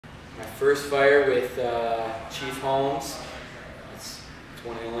My first fire with Chief Holmes. It's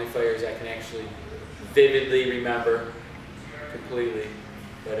one of the only fires I can actually vividly remember completely.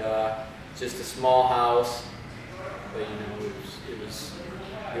 But just a small house. But you know, it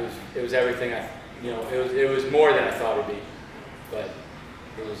was everything it was more than I thought it'd be. But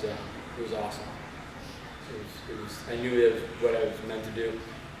it was awesome. I knew it was what I was meant to do,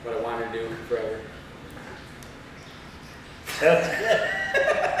 what I wanted to do forever. That was good.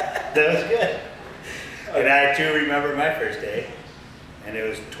 That was good. And I too remember my first day, and it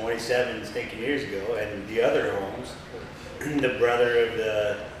was 27 stinking years ago. And the other Holmes, the brother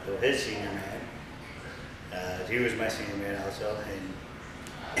of his senior man, he was my senior man also. And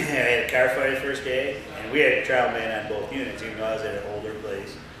I had a car fire the first day, and we had a trial man on both units, even though I was at an older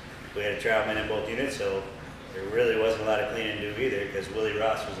place. We had a trial man on both units, so there really wasn't a lot of cleaning to do either, because Willie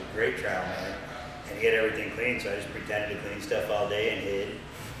Ross was a great trial man, and he had everything clean, so I just pretended to clean stuff all day and hid.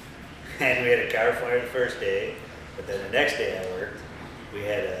 And we had a car fire the first day, but then the next day I worked, we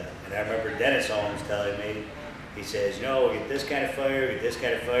had and I remember Dennis Holmes telling me, he says, you know, we get this kind of fire, we get this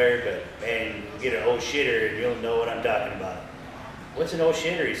kind of fire, but man, we get an old shitter and you'll know what I'm talking about. What's an old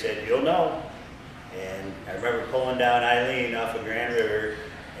shitter? He said, you'll know. And I remember pulling down Eileen off of Grand River,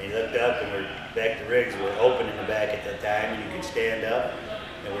 and he looked up, and we're back to rigs were open in the back at that time, and you could stand up,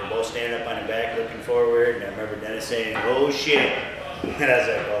 and we were both standing up on the back looking forward, and I remember Dennis saying, oh shit. And I was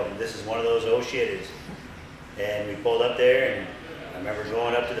like, oh, this is one of those oh shitters. And we pulled up there, and I remember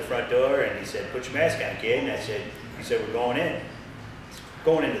going up to the front door, and he said, put your mask on, kid. And I said, he said, we're going in.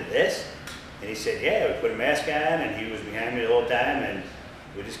 Going into this? And he said, yeah, we put a mask on, and he was behind me the whole time, and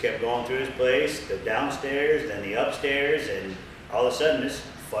we just kept going through his place, the downstairs, then the upstairs, and all of a sudden this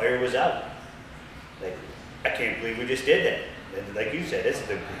fire was out. Like, I can't believe we just did that. And like you said, this is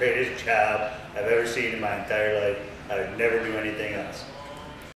the greatest job I've ever seen in my entire life. I would never do anything else.